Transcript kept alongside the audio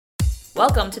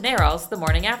Welcome to NARAL's The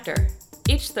Morning After.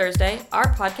 Each Thursday,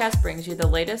 our podcast brings you the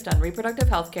latest on reproductive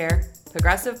health care,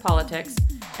 progressive politics,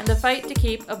 and the fight to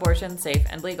keep abortion safe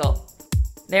and legal.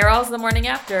 NARAL's The Morning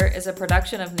After is a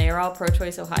production of NARAL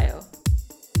Pro-Choice Ohio.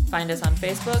 Find us on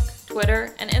Facebook,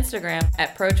 Twitter, and Instagram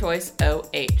at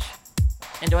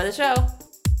ProChoiceOH. Enjoy the show.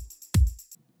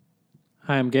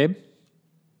 Hi, I'm Gabe.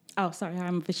 Oh, sorry,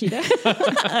 I'm Vashida.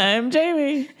 I'm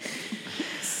Jamie.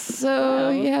 So,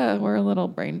 yeah, we're a little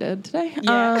brain dead today.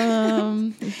 Yeah.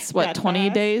 It's what, That 20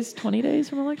 fast? days? 20 days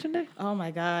from Election Day? Oh my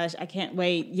gosh, I can't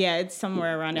wait. Yeah, it's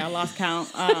somewhere around there. I lost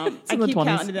count. I in the keep 20s.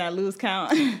 counting and then I lose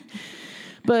count.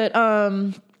 But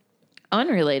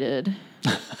unrelated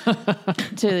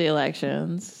to the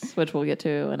elections, which we'll get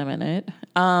to in a minute,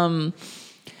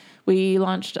 we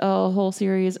launched a whole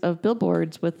series of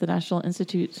billboards with the National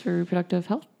Institutes for Reproductive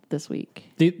Health this week.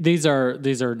 These are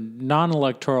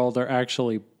non-electoral. They're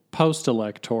actually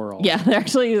post-electoral. Yeah, they're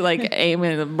actually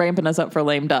ramping us up for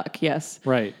lame duck. Yes.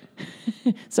 Right.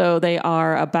 So they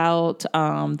are about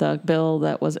the bill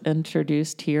that was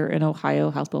introduced here in Ohio,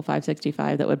 House Bill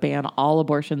 565, that would ban all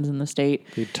abortions in the state.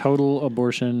 The total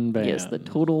abortion ban. Yes, the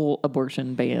total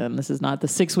abortion ban. This is not the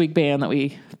 6-week ban that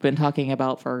we've been talking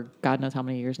about for God knows how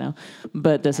many years now.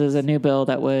 But this is a new bill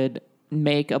that would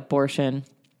make abortion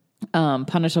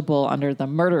punishable under the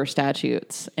murder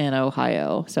statutes in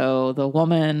Ohio. So the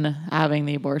woman having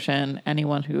the abortion,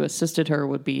 anyone who assisted her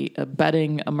would be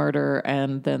abetting a murder,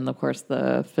 and then, of course,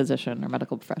 the physician or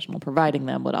medical professional providing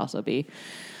them would also be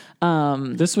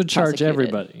This would charge prosecuted.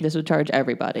 everybody. This would charge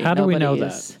everybody. How do we know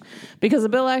Nobody's- Because the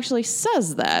bill actually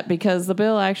says that. Because the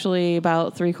bill actually,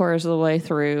 about 3/4 of the way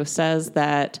through, says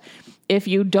that if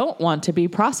you don't want to be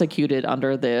prosecuted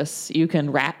under this, you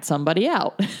can rat somebody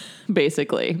out,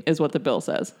 basically, is what the bill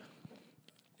says.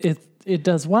 It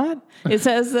does what? It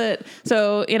says that,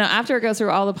 so, after it goes through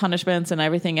all the punishments and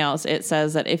everything else, it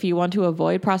says that if you want to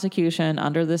avoid prosecution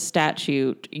under this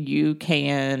statute, you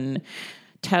can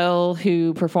tell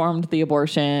who performed the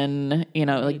abortion,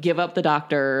 give up the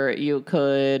doctor, you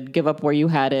could give up where you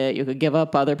had it, you could give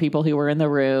up other people who were in the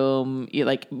room,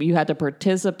 you had to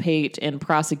participate in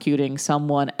prosecuting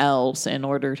someone else in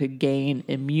order to gain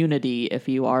immunity if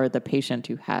you are the patient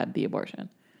who had the abortion.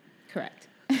 Correct.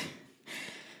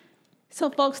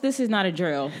 So, folks, this is not a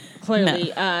drill.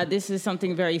 Clearly, this is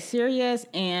something very serious,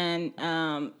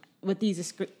 and with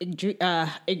these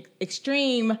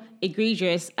extreme,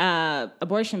 egregious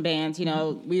abortion bans,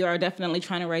 we are definitely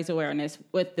trying to raise awareness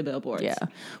with the billboards. Yeah.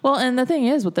 Well, and the thing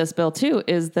is with this bill, too,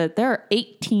 is that there are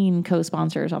 18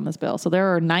 co-sponsors on this bill. So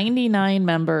there are 99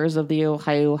 members of the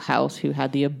Ohio House who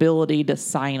had the ability to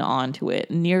sign on to it.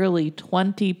 Nearly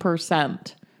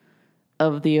 20%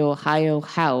 of the Ohio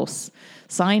House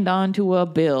signed on to a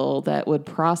bill that would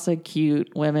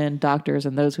prosecute women, doctors,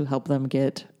 and those who help them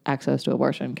get access to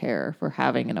abortion care for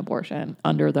having an abortion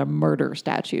under the murder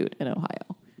statute in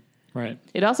Ohio. Right.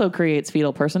 It also creates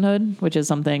fetal personhood, which is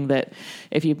something that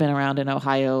if you've been around in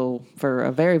Ohio for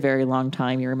a very, very long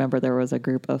time, you remember there was a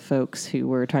group of folks who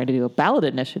were trying to do a ballot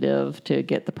initiative to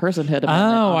get the personhood amendment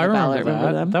on I the ballot. remember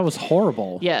that. them? That was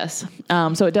horrible. Yes.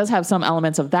 So it does have some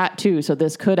elements of that too. So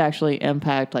this could actually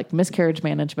impact like miscarriage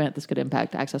management. This could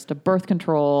impact access to birth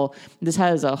control. This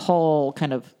has a whole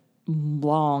kind of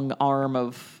long arm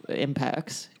of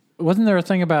impacts. Wasn't there a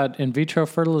thing about in vitro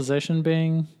fertilization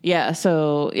being? Yeah,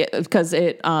 so because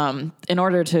it, in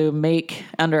order to make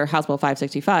under House Bill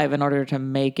 565, in order to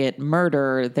make it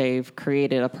murder, they've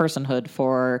created a personhood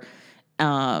for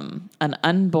an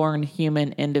unborn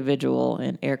human individual,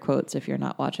 in air quotes if you're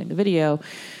not watching the video,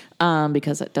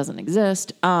 because it doesn't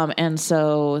exist. And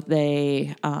so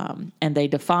they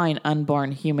define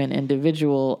unborn human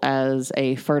individual as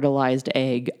a fertilized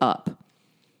egg up.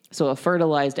 So a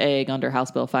fertilized egg under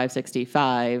House Bill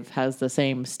 565 has the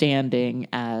same standing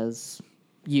as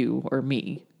you or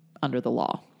me under the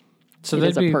law. So it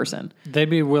is a person. They'd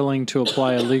be willing to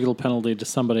apply a legal penalty to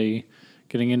somebody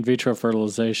getting in vitro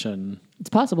fertilization It's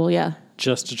possible, yeah.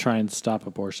 just to try and stop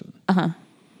abortion. Uh-huh.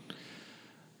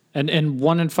 And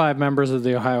 1 in 5 members of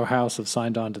the Ohio House have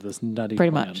signed on to this nutty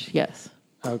Pretty plan. much, yes.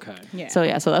 Okay. Yeah.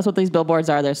 So that's what these billboards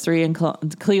are. There's 3 in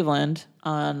Cleveland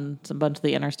on a bunch of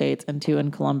the interstates and 2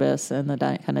 in Columbus and the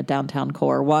kind of downtown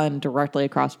core. 1 directly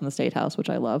across from the State House,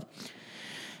 which I love.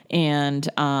 And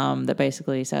that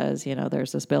basically says,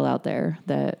 there's this bill out there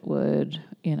that would,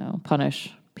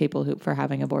 punish people for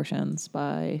having abortions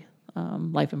by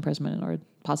life imprisonment or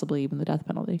possibly even the death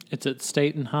penalty. It's at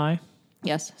State and High?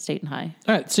 Yes, State and High.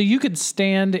 All right, so you could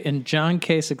stand in John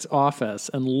Kasich's office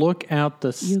and look out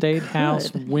the State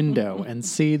House window and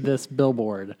see this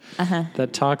billboard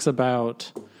that talks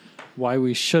about why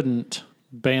we shouldn't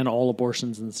ban all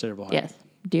abortions in the state of Ohio. Yes.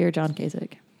 Dear John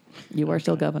Kasich, you are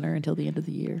still governor until the end of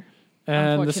the year.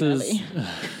 And this is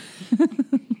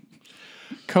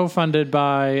co-funded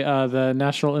by the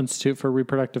National Institute for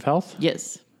Reproductive Health.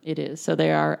 Yes, it is. So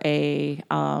they are a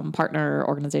partner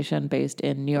organization based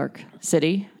in New York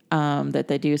City that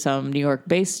they do some New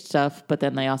York-based stuff, but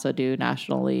then they also do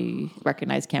nationally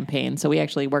recognized campaigns. So we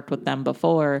actually worked with them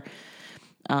before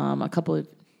a couple of,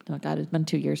 oh God, it's been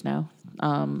 2 years now.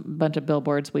 A bunch of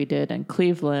billboards we did in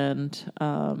Cleveland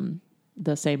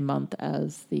the same month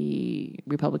as the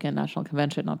Republican National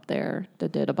Convention up there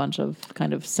that did a bunch of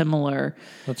kind of similar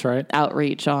That's right.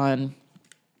 outreach on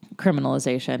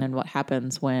criminalization and what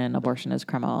happens when abortion is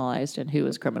criminalized and who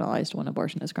is criminalized when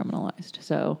abortion is criminalized.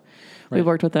 So we've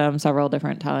worked with them several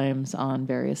different times on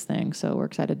various things. So we're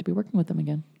excited to be working with them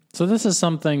again. So this is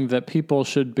something that people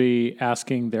should be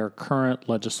asking their current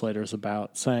legislators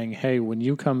about, saying, hey, when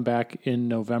you come back in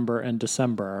November and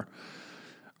December,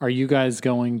 are you guys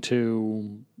going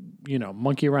to,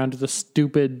 monkey around with this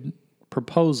stupid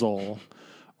proposal,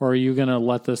 or are you going to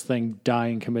let this thing die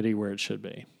in committee where it should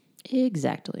be?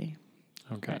 Exactly.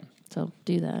 Okay. So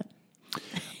do that.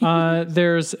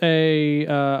 There's a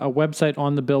website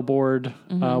on the billboard.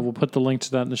 We'll put the link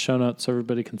to that in the show notes so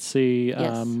everybody can see.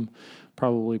 Yes.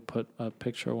 Probably put a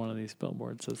picture of one of these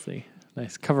billboards as the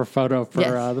nice cover photo for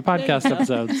Yes. the podcast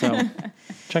episode. So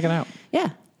check it out. Yeah.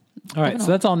 All right. So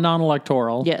that's all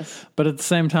non-electoral. Yes. But at the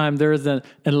same time, there is an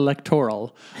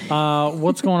electoral.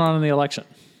 What's going on in the election?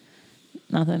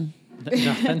 Nothing.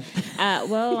 Nothing.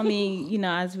 Well, I mean,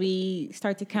 as we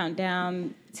start to count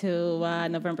down to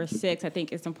November 6th, I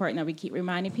think it's important that we keep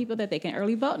reminding people that they can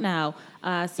early vote now.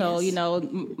 Most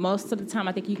of the time,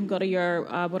 I think you can go to your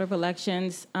Board of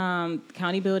Elections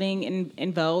county building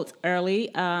and vote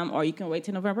early, or you can wait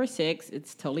till November 6th.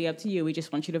 It's totally up to you. We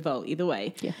just want you to vote either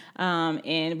way. Yeah.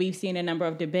 And we've seen a number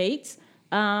of debates.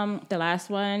 The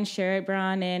last one, Sherrod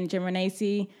Brown and Jim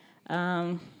Renacci.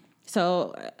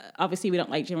 So obviously we don't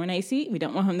like Jim Renacci. We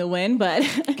don't want him to win, but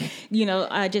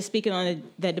just speaking on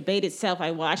the debate itself,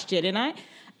 I watched it and I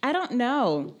don't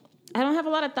know. I don't have a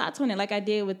lot of thoughts on it like I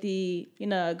did with the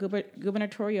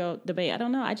gubernatorial debate. I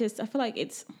don't know. I feel like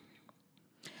it's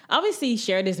obviously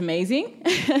Sherrod is amazing,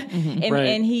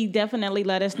 and he definitely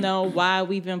let us know why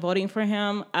we've been voting for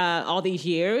him all these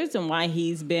years and why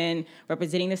he's been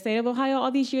representing the state of Ohio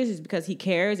all these years is because he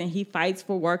cares and he fights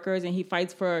for workers and he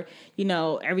fights for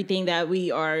everything that we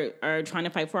are trying to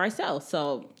fight for ourselves.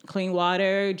 So clean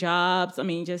water, jobs. I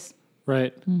mean, just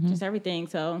everything.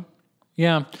 So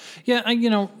yeah.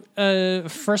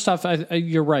 First off,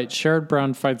 you're right. Sherrod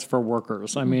Brown fights for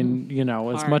workers. I mean,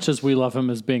 as much as we love him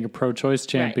as being a pro-choice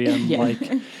champion, like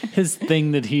his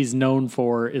thing that he's known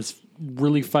for is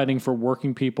really fighting for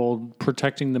working people,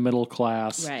 protecting the middle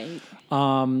class. Right.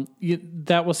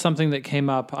 That was something that came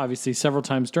up, obviously, several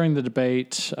times during the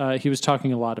debate. He was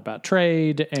talking a lot about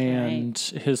trade and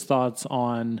his thoughts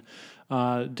on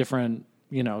different,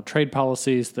 trade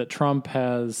policies that Trump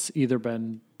has either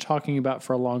been talking about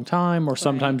for a long time or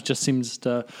sometimes just seems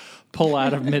to pull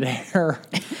out of midair.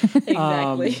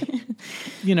 Exactly.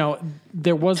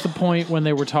 There was the point when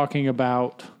they were talking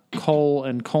about coal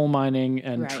and coal mining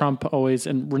and Trump always,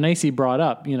 and Renacci brought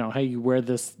up, hey, you wear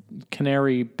this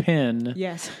canary pin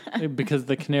Yes. because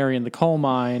the canary in the coal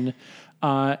mine.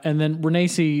 And then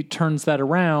Renacci turns that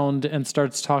around and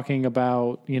starts talking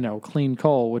about, clean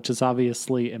coal, which is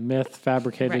obviously a myth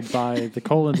fabricated by the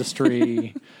coal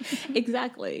industry.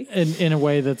 Exactly. In a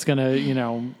way that's going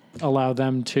to, allow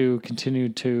them to continue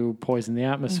to poison the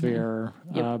atmosphere,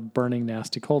 burning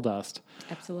nasty coal dust.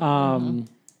 Absolutely.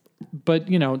 But,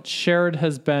 Sherrod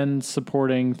has been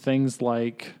supporting things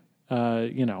like,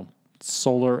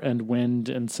 solar and wind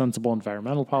and sensible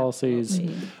environmental policies.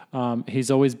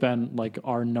 He's always been like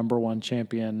our number one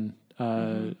champion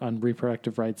on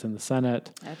reproductive rights in the Senate.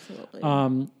 Absolutely.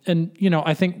 And,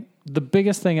 I think the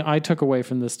biggest thing I took away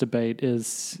from this debate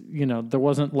is, there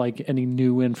wasn't like any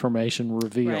new information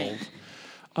revealed.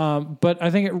 But I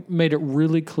think it made it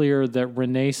really clear that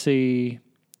Renacci,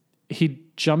 he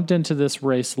jumped into this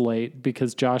race late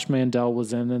because Josh Mandel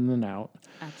was in and then out.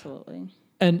 Absolutely.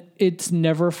 And it's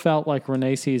never felt like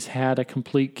Renacci's had a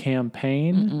complete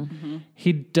campaign.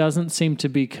 He doesn't seem to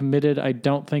be committed. I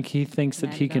don't think he thinks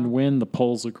that he can win. The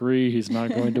polls agree he's not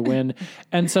going to win.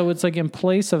 And so it's like in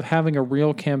place of having a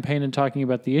real campaign and talking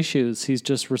about the issues, he's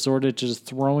just resorted to just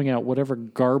throwing out whatever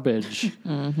garbage he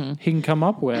can come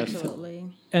up with. Absolutely.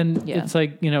 And it's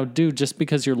like, dude, just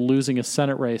because you're losing a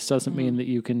Senate race doesn't mean that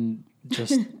you can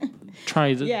just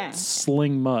try to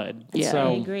sling mud. Yeah, so,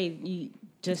 I agree. You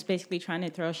just basically trying to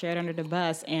throw Sherrod under the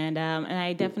bus. And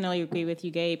I definitely agree with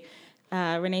you, Gabe.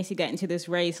 Renacci got into this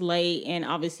race late, and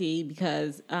obviously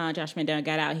because Josh McDowell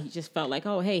got out, he just felt like,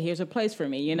 oh, hey, here's a place for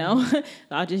me,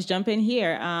 I'll just jump in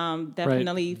here.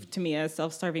 Definitely, to me, a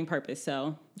self-serving purpose.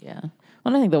 So yeah.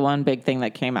 Well, I think the one big thing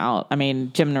that came out, I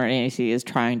mean, Jim Renacci is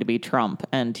trying to be Trump,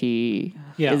 and he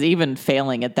is even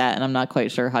failing at that. And I'm not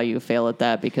quite sure how you fail at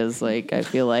that because, like, I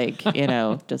feel like,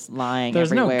 just lying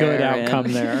There's everywhere. no good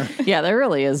outcome there. Yeah, there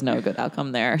really is no good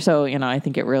outcome there. So, I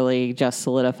think it really just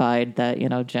solidified that,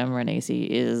 Jim Renacci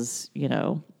is,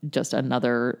 just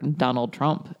another Donald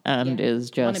Trump and is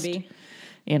just... Wannabe.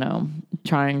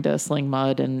 Trying to sling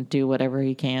mud and do whatever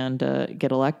he can to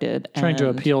get elected. Trying to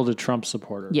appeal to Trump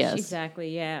supporters. Yes. Exactly,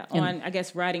 yeah. I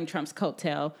guess, riding Trump's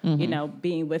coattail,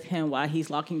 being with him while he's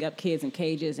locking up kids in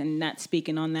cages and not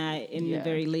speaking on that in the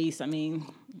very least. I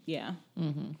mean, yeah.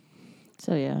 Mm-hmm.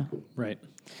 So, yeah. Right.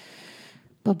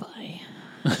 Bye-bye.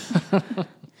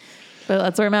 But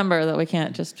let's remember that we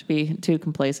can't just be too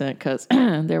complacent because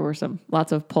there were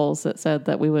lots of polls that said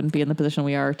that we wouldn't be in the position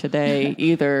we are today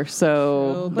either.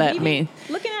 So that means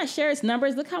looking at Sherrod's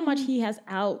numbers, look how much he has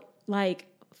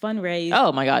fundraised.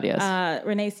 Oh my God, yes.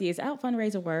 Renacci, is out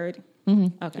fundraise a word?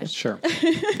 Mm-hmm. Okay, Sure.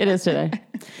 It is today,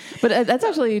 but that's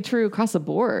actually true across the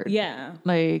board. Yeah,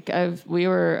 like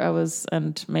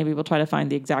and maybe we'll try to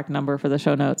find the exact number for the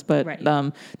show notes. But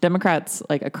Democrats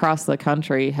like across the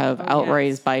country have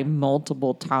outraised by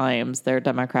multiple times their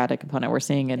Democratic opponent. We're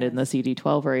seeing it in the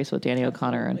CD12 race with Danny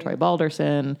O'Connor and Troy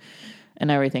Balderson,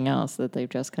 and everything else that they've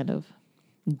just kind of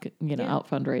out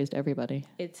fundraised everybody.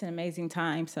 It's an amazing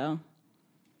time. So.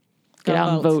 Get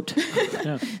out and vote.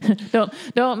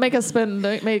 Don't make us spend.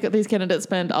 Don't make these candidates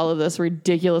spend all of this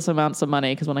ridiculous amounts of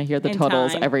money. Because when I hear the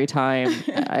totals every time,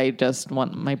 I just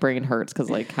my brain hurts.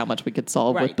 Because like how much we could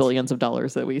solve with billions of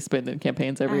dollars that we spend in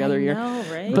campaigns every other year.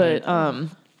 Right?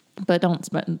 But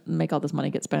don't make all this money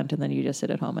get spent and then you just sit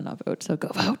at home and not vote. So go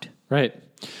vote. Right.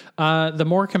 The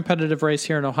more competitive race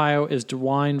here in Ohio is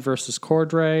DeWine versus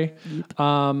Cordray.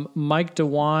 Mike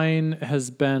DeWine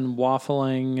has been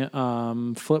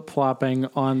waffling, flip-flopping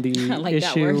on the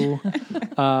issue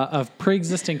of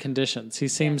pre-existing conditions. He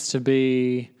seems to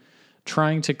be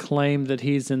trying to claim that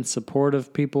he's in support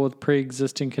of people with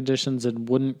pre-existing conditions and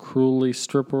wouldn't cruelly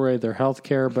strip away their health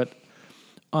care, but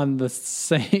on the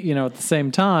same, at the same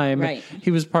time,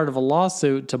 he was part of a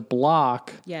lawsuit to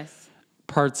block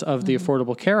parts of the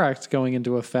Affordable Care Act going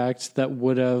into effect that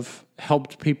would have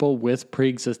helped people with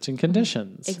pre-existing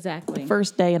conditions. Exactly.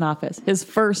 First day in office. His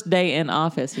first day in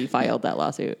office, he filed that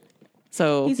lawsuit.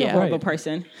 So he's a horrible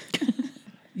person.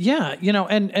 Yeah,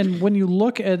 and when you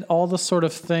look at all the sort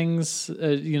of things,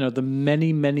 the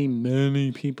many, many,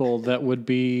 many people that would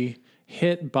be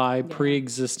hit by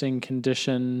pre-existing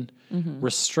condition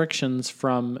restrictions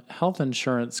from health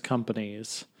insurance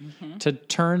companies, to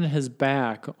turn his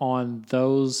back on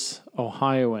those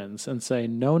Ohioans and say,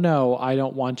 no, I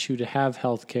don't want you to have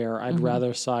health care. I'd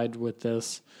rather side with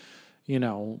this,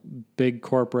 big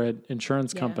corporate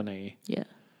insurance company. Yeah.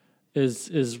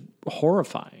 Is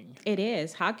horrifying. It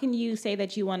is. How can you say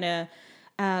that you want to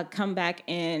come back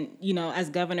and, as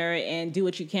governor and do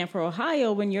what you can for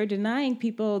Ohio when you're denying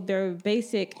people their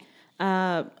basic,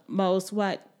 the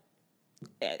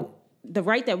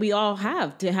right that we all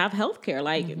have to have health care?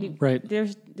 Like,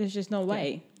 there's just no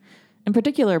way. In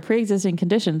particular, pre-existing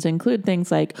conditions include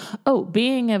things like,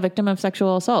 being a victim of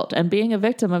sexual assault and being a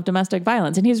victim of domestic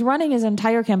violence. And he's running his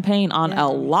entire campaign on a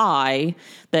lie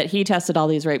that he tested all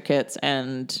these rape kits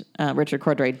and Richard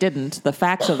Cordray didn't. The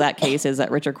facts of that case is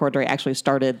that Richard Cordray actually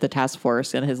started the task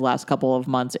force in his last couple of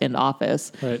months in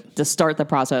office to start the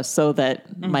process so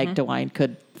that Mike DeWine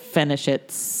could finish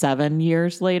it 7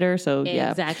 years later. So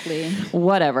exactly.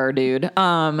 Whatever, dude.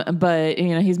 But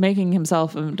he's making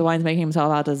himself, DeWine's making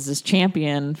himself out as this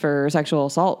champion for sexual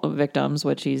assault victims,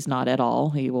 which he's not at all.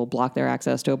 He will block their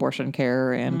access to abortion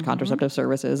care and contraceptive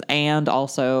services, and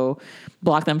also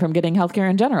block them from getting health care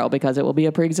in general because it will be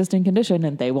a pre-existing condition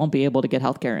and they won't be able to get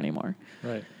health care anymore.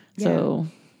 Right. So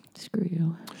screw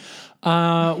you.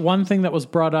 One thing that was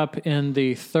brought up in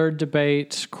the third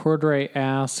debate, Cordray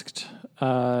asked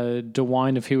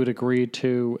DeWine if he would agree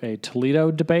to a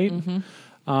Toledo debate.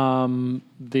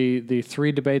 The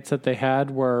three debates that they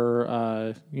had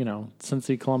were,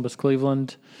 Cincy, Columbus,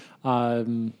 Cleveland.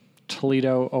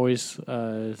 Toledo always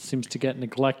seems to get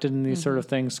neglected in these sort of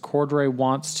things. Cordray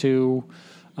wants to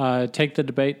take the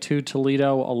debate to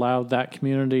Toledo, allow that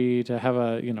community to have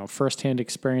a firsthand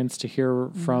experience to hear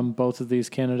from both of these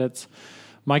candidates.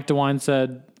 Mike DeWine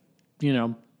said,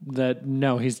 that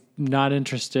no, he's not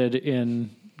interested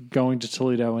in going to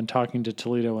Toledo and talking to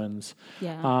Toledoans.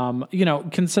 Yeah.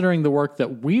 Considering the work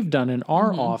that we've done in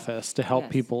our office to help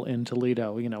people in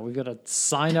Toledo, we've got a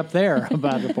sign up there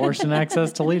about Abortion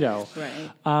Access Toledo.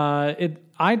 Right.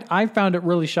 I found it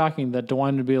really shocking that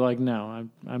DeWine would be like, no,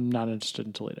 I'm not interested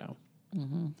in Toledo.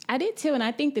 I did too, and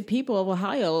I think the people of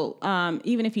Ohio,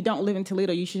 even if you don't live in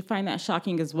Toledo, you should find that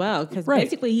shocking as well, because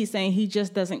basically he's saying he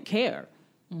just doesn't care.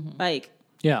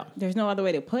 There's no other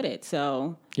way to put it.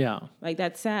 So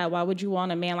that's sad. Why would you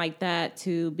want a man like that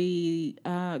to be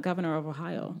governor of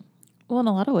Ohio? Well, in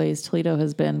a lot of ways, Toledo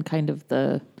has been kind of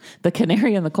the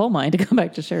canary in the coal mine, to come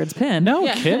back to Sharon's pin. No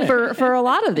kidding. For a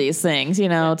lot of these things,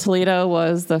 Toledo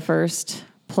was the first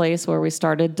place where we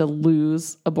started to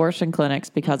lose abortion clinics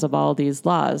because of all these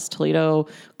laws. Toledo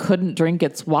couldn't drink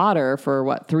its water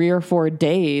for 3 or 4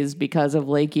 days because of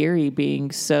Lake Erie being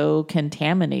so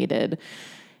contaminated.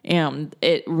 And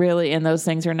and those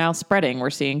things are now spreading.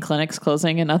 We're seeing clinics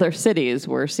closing in other cities.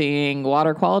 We're seeing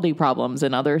water quality problems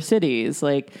in other cities.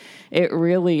 Like, it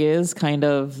really is kind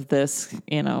of this,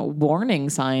 warning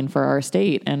sign for our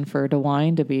state, and for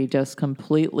DeWine to be just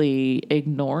completely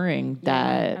ignoring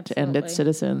that and its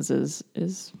citizens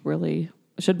is really,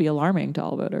 should be alarming to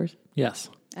all voters. Yes.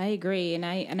 I agree, and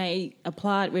I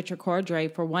applaud Richard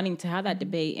Cordray for wanting to have that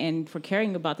debate and for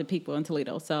caring about the people in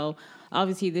Toledo. So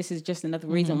obviously, this is just another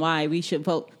reason why we should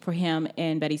vote for him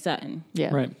and Betty Sutton.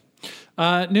 Yeah,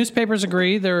 right. Newspapers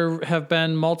agree. There have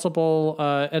been multiple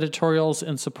editorials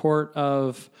in support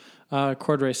of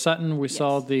Cordray Sutton. We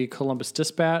saw the Columbus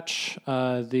Dispatch.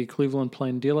 The Cleveland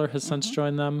Plain Dealer has since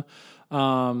joined them.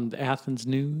 The Athens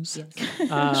News.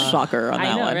 Shocker on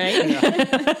that one.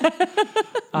 Right?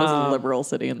 Most liberal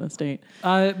city in the state.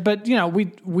 But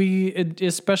we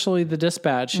especially the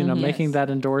Dispatch, making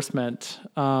that endorsement.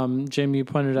 Jamie, you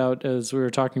pointed out as we were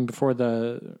talking before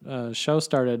the show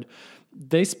started,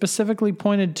 they specifically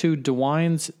pointed to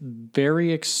DeWine's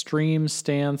very extreme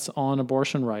stance on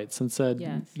abortion rights and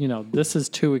said, this is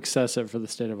too excessive for the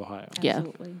state of Ohio.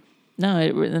 Absolutely. No,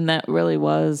 and that really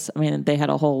was, they had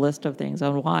a whole list of things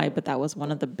on why, but that was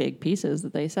one of the big pieces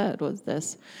that they said was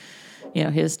this,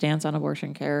 his stance on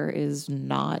abortion care is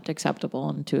not acceptable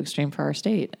and too extreme for our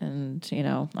state. And,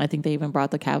 I think they even brought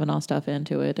the Kavanaugh stuff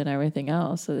into it and everything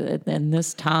else. In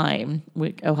this time,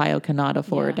 Ohio cannot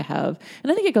afford to have,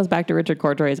 and I think it goes back to Richard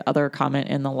Cordray's other comment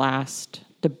in the last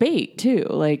debate too.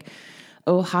 Like,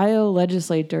 Ohio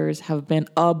legislators have been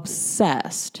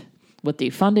obsessed with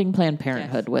defunding Planned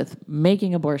Parenthood, with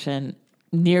making abortion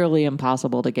nearly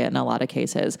impossible to get in a lot of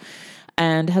cases,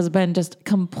 and has been just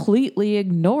completely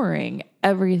ignoring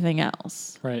everything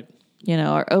else. Right.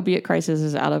 Our opiate crisis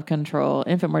is out of control.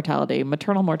 Infant mortality,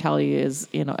 maternal mortality is,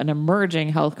 an emerging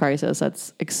health crisis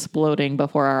that's exploding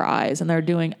before our eyes. And they're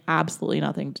doing absolutely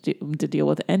nothing to deal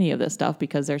with any of this stuff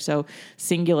because they're so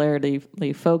singularly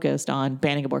focused on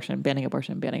banning abortion.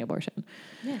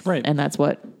 Yes. Right. And that's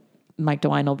what Mike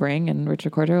DeWine will bring, and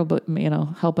Richard Cordray will,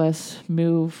 help us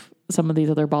move some of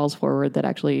these other balls forward that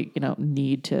actually,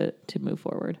 need to move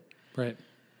forward. Right.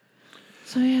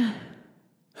 So, yeah.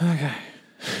 Okay.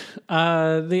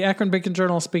 The Akron-Bacon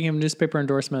Journal, speaking of newspaper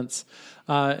endorsements,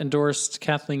 endorsed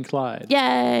Kathleen Clyde.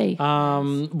 Yay!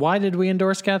 Why did we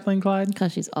endorse Kathleen Clyde?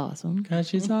 Because she's awesome. Because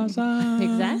she's awesome.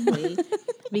 Exactly.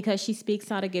 Because she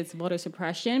speaks out against voter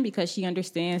suppression, because she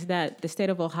understands that the state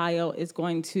of Ohio is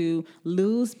going to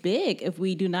lose big if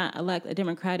we do not elect a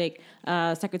Democratic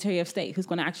Secretary of State who's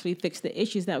going to actually fix the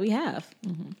issues that we have.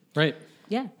 Mm-hmm. Right.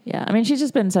 Yeah. Yeah. She's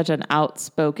just been such an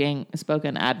spoken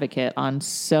advocate on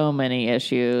so many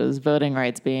issues, voting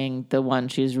rights being the one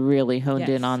she's really honed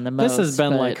in on the most. This has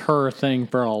been like her thing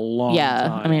for a long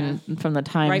time. From the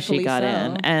time Rightfully she got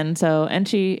in. And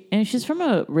she's from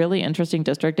a really interesting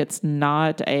district. It's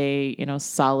not a,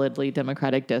 solidly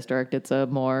Democratic district. It's a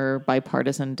more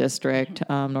bipartisan district.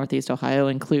 Northeast Ohio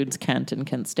includes Kent and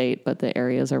Kent State, but the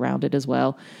areas around it as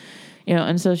well.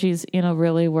 And so she's,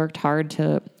 really worked hard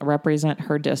to represent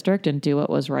her district and do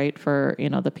what was right for,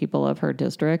 the people of her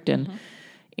district. And,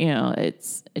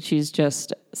 she's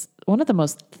just one of the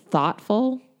most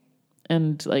thoughtful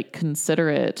and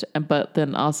considerate, but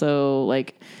then also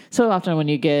so often when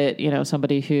you get,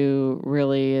 somebody who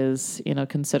really is,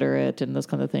 considerate and those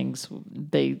kind of things,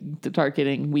 they start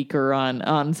getting weaker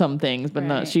on some things, but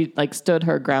no, she stood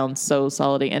her ground so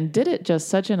solidly and did it just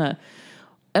such in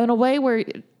a way where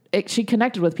she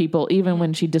connected with people even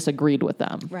when she disagreed with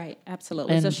them. Right,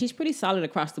 absolutely. So she's pretty solid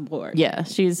across the board. Yeah,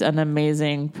 she's an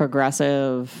amazing,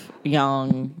 progressive,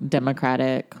 young,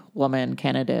 Democratic woman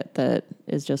candidate that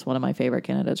is just one of my favorite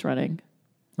candidates running.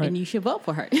 Right. And you should vote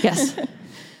for her. Yes.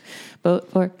 Vote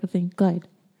for Kathleen Clyde.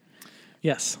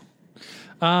 Yes.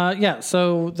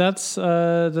 So that's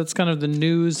kind of the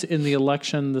news in the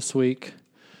election this week.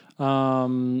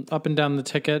 Up and down the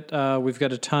ticket, we've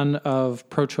got a ton of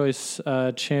pro-choice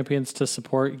champions to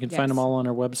support. You can find them all on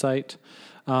our website.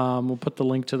 We'll put the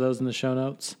link to those in the show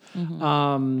notes.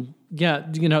 Mm-hmm.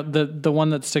 The one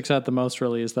that sticks out the most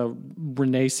really is the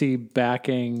Renacci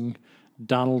backing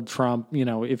Donald Trump.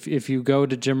 If you go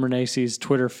to Jim Renacci's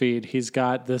Twitter feed, he's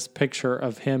got this picture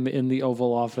of him in the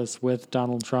Oval Office with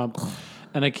Donald Trump.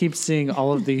 And I keep seeing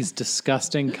all of these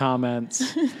disgusting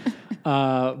comments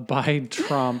by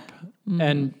Trump. Mm-hmm.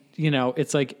 And,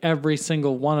 it's like every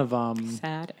single one of them.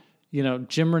 Sad.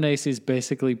 Jim Renacci's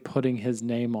basically putting his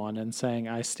name on and saying,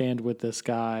 I stand with this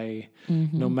guy,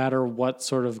 no matter what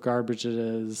sort of garbage it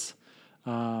is.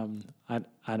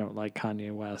 I don't like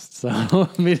Kanye West, so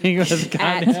meeting with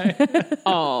Kanye.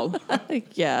 all.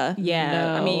 Yeah. Yeah.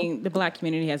 No. I mean, the Black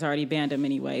community has already banned him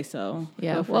anyway, so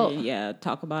yeah.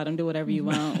 Talk about him, do whatever you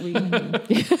want.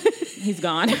 He's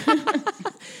gone.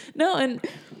 No,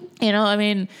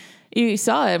 and you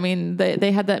saw it. I mean,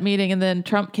 they had that meeting, and then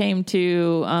Trump came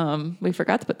to. We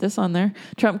forgot to put this on there.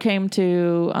 Trump came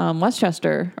to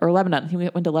Westchester or Lebanon. He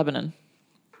went to Lebanon.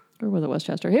 Or was it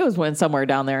Westchester? He was somewhere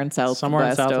down there in southwest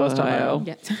Ohio,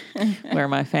 where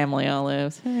my family all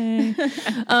lives. Hey.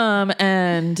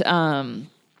 And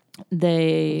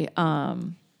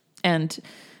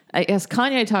I guess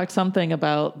Kanye talked something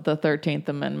about the 13th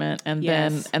Amendment, and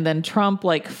then Trump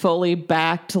fully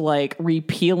backed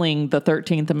repealing the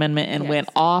 13th Amendment and went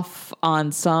off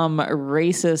on some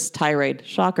racist tirade.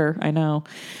 Shocker, I know.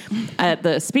 At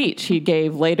the speech he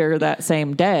gave later that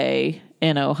same day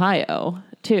in Ohio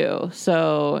too.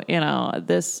 So,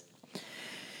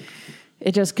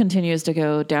 it just continues to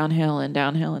go downhill and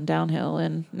downhill and downhill.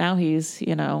 And now he's,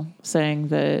 saying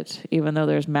that even though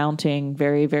there's mounting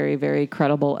very, very, very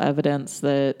credible evidence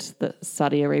that the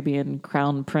Saudi Arabian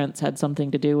crown prince had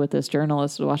something to do with this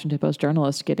journalist, the Washington Post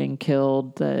journalist getting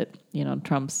killed, that,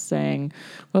 Trump's saying,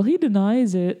 well, he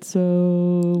denies it,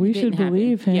 so we should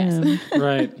believe him. Yes.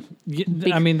 Right.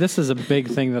 I mean, this is a big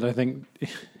thing that I think,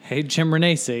 hey, Jim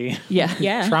Renacci.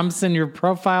 Yeah. Trump's in your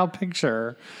profile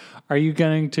picture. Are you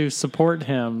going to support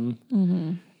him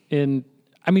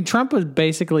Trump was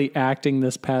basically acting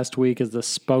this past week as the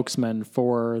spokesman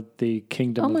for the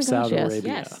Kingdom of Saudi Arabia.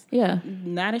 Yes. Yeah.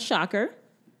 Not a shocker.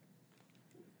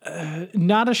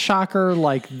 Not a shocker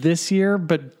like this year,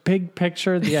 but big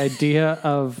picture, the idea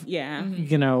of,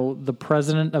 the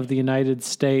president of the United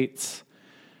States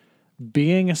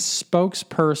being a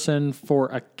spokesperson for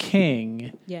a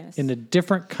king in a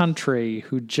different country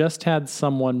who just had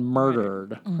someone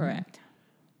murdered. Correct.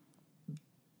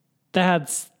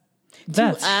 That's to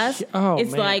us,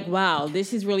 it's like, wow,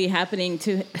 this is really happening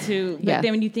to but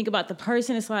then when you think about the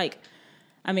person, it's like,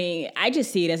 I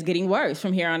just see it as getting worse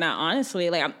from here on out,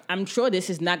 honestly. I'm sure this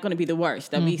is not going to be the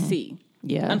worst that we see.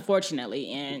 Yeah.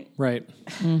 Unfortunately. And right.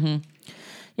 Mm-hmm.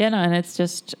 Yeah, no, and it's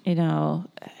just,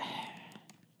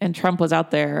 and Trump was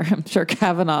out there. I'm sure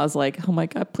Kavanaugh's like, oh my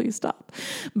God, please stop.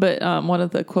 But one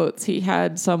of the quotes he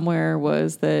had somewhere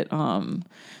was that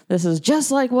this is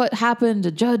just like what happened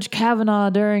to Judge Kavanaugh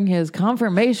during his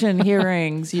confirmation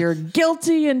hearings. You're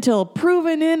guilty until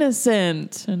proven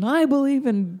innocent. And I believe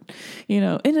in,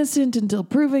 innocent until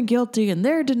proven guilty, and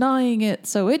they're denying it.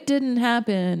 So it didn't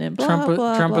happen. And blah,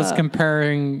 blah, Trump blah. was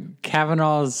comparing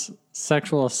Kavanaugh's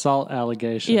sexual assault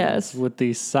allegations with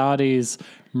the Saudis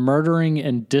murdering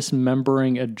and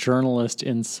dismembering a journalist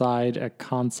inside a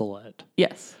consulate.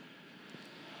 Yes.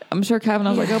 I'm sure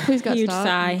Kavanaugh's like, oh, please God, Huge stop.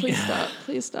 sigh. Please stop.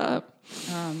 Please stop.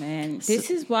 Oh, man. This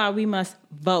is why we must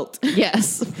vote.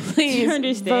 Yes. Please you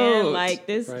understand? vote.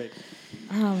 This. Right.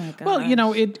 Oh, my God.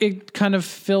 Well, it kind of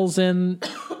fills in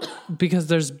because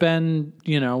there's been,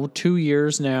 2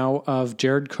 years now of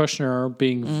Jared Kushner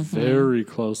being very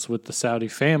close with the Saudi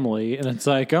family. And it's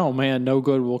like, oh, man, no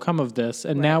good will come of this.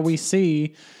 And now we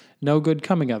see no good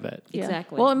coming of it. Yeah.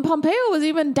 Exactly. Well, and Pompeo was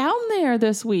even down there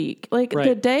this week.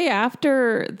 The day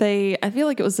after I feel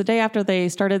like it was the day after they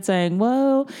started saying,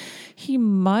 well, he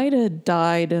might have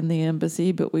died in the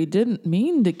embassy, but we didn't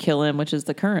mean to kill him, which is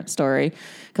the current story,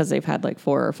 because they've had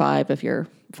 4 or 5 if you're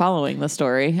following the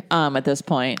story at this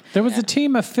point. There was a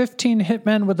team of 15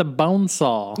 hitmen with a bone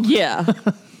saw. Yeah.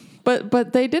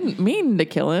 But they didn't mean to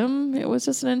kill him. It was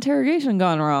just an interrogation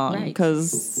gone wrong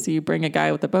because you bring a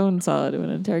guy with a bone saw to an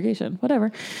interrogation,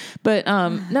 whatever. But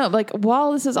no,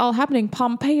 while this is all happening,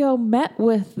 Pompeo met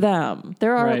with them.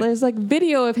 There's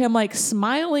video of him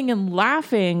smiling and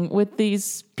laughing with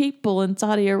these people in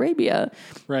Saudi Arabia.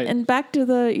 Right. And back to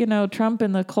the, Trump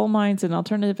and the coal mines and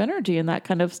alternative energy and that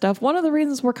kind of stuff. One of the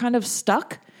reasons we're kind of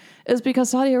stuck is because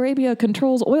Saudi Arabia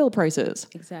controls oil prices.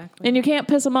 Exactly. And you can't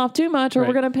piss them off too much, or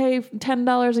we're going to pay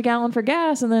 $10 a gallon for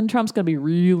gas, and then Trump's going to be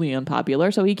really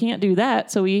unpopular. So he can't do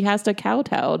that. So he has to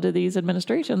kowtow to these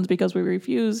administrations because we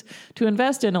refuse to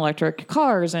invest in electric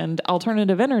cars and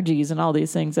alternative energies and all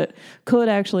these things that could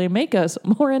actually make us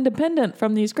more independent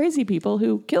from these crazy people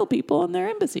who kill people in their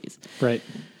embassies. Right.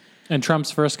 And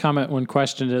Trump's first comment when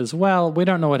questioned is, well, we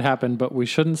don't know what happened, but we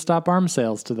shouldn't stop arms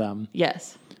sales to them.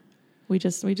 Yes. We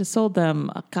just sold them,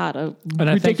 a And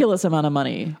ridiculous amount of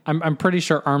money. I'm pretty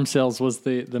sure arms sales was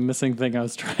the missing thing I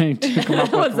was trying to come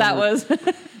up with. That was.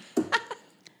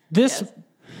 This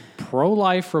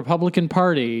pro-life Republican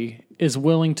Party is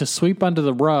willing to sweep under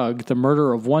the rug the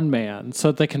murder of one man so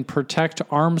that they can protect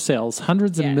arms sales,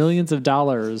 hundreds of millions of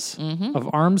dollars of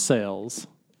arms sales.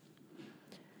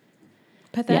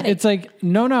 Pathetic. It's like,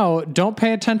 no, don't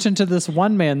pay attention to this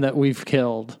one man that we've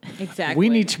killed. Exactly. We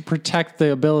need to protect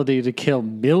the ability to kill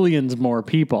millions more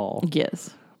people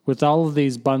Yes. with all of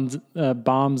these bombs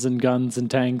and guns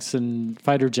and tanks and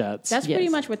fighter jets. That's pretty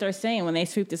much what they're saying when they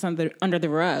sweep this under the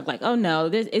rug. Like, oh no,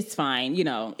 it's fine. You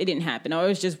know, it didn't happen. Or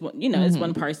it's just, it's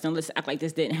one person. Let's act like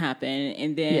this didn't happen.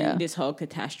 And then this whole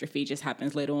catastrophe just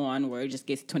happens later on where it just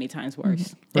gets 20 times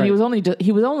worse. And he was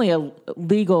only a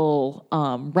legal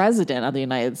resident of the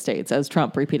United States, as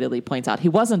Trump repeatedly points out. He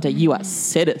wasn't a U.S.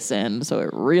 citizen, so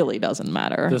it really doesn't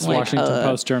matter. This Washington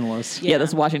Post journalist. Yeah,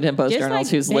 this Washington Post Just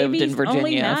journalist like who's lived in babies only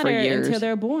Virginia matter for years. until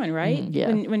they're born, right?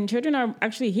 Yeah. When children are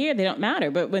actually here, they don't matter.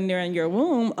 But when they're in your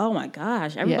womb, oh my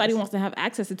gosh, everybody wants to have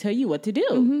access to tell you what to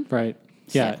do. Right.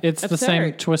 Yeah, it's the same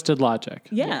Absurd. twisted logic.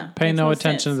 Yeah, Pay makes no no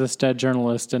attention sense. to this dead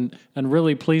journalist, and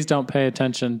really, please don't pay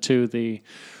attention to the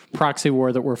proxy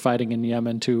war that we're fighting in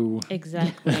Yemen to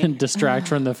Exactly. distract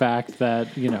from the fact that,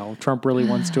 Trump really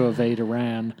wants to evade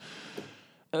Iran.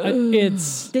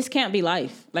 It's This can't be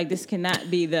life. Like, this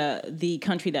cannot be the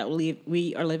country that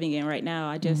we are living in right now.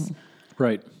 I just,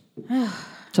 right.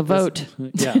 To vote.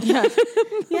 Yeah.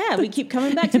 yeah, we keep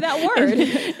coming back to that word.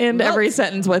 End every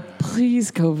sentence with,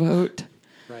 please go vote.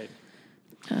 Right.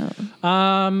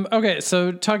 Okay,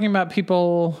 so talking about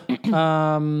people getting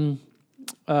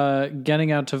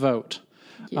out to vote.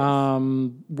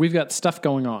 We've got stuff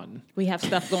going on. We have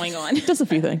stuff going on. Just a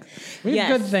few things. We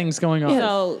have good things going on.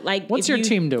 So, like, What's if your you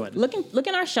team doing? Look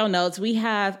in our show notes. We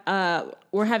have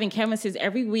we're having canvases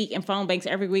every week and phone banks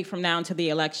every week from now until the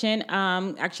election.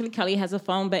 Actually, Kelly has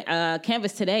a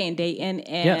canvas today in Dayton,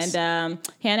 and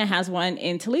Hannah has one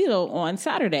in Toledo on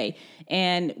Saturday.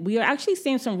 And we are actually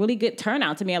seeing some really good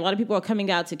turnouts. I mean, a lot of people are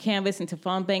coming out to canvas and to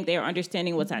phone bank. They are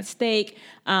understanding what's at stake.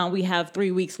 We have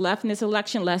 3 weeks left in this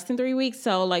election, less than 3 weeks.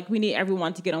 So, like, we need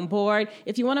everyone to get on board.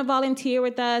 If you want to volunteer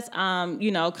with us,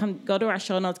 go to our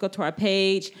show notes, go to our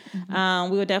page. We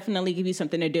will definitely give you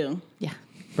something to do. Yeah.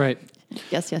 Right.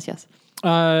 Yes.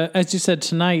 As you said,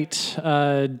 tonight,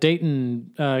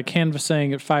 Dayton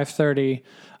canvassing at 5:30.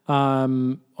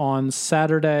 On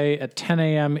Saturday at 10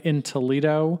 a.m. in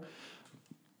Toledo.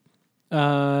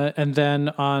 And then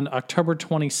on October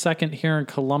 22nd here in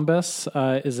Columbus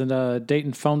is in a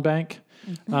Dayton phone bank.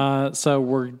 So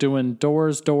we're doing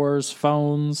doors,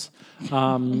 phones.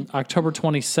 October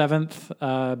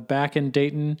 27th back in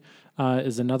Dayton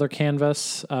is another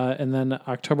canvas. And then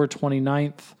October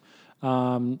 29th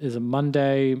is a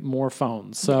Monday, more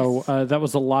phones. So that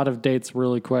was a lot of dates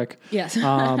really quick. Yes.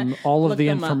 All of the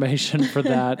information for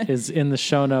that is in the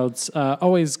show notes.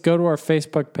 Always go to our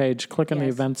Facebook page, click on the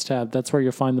events tab. That's where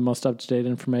you'll find the most up-to-date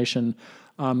information.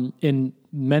 In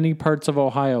many parts of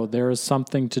Ohio, there is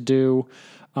something to do.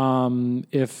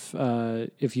 If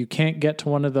you can't get to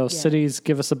one of those cities,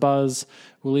 give us a buzz.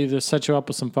 We'll either set you up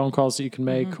with some phone calls that you can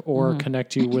make or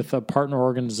connect you with a partner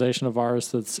organization of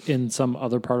ours that's in some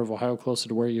other part of Ohio closer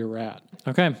to where you're at.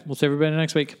 Okay, we'll see everybody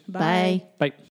next week. Bye. Bye.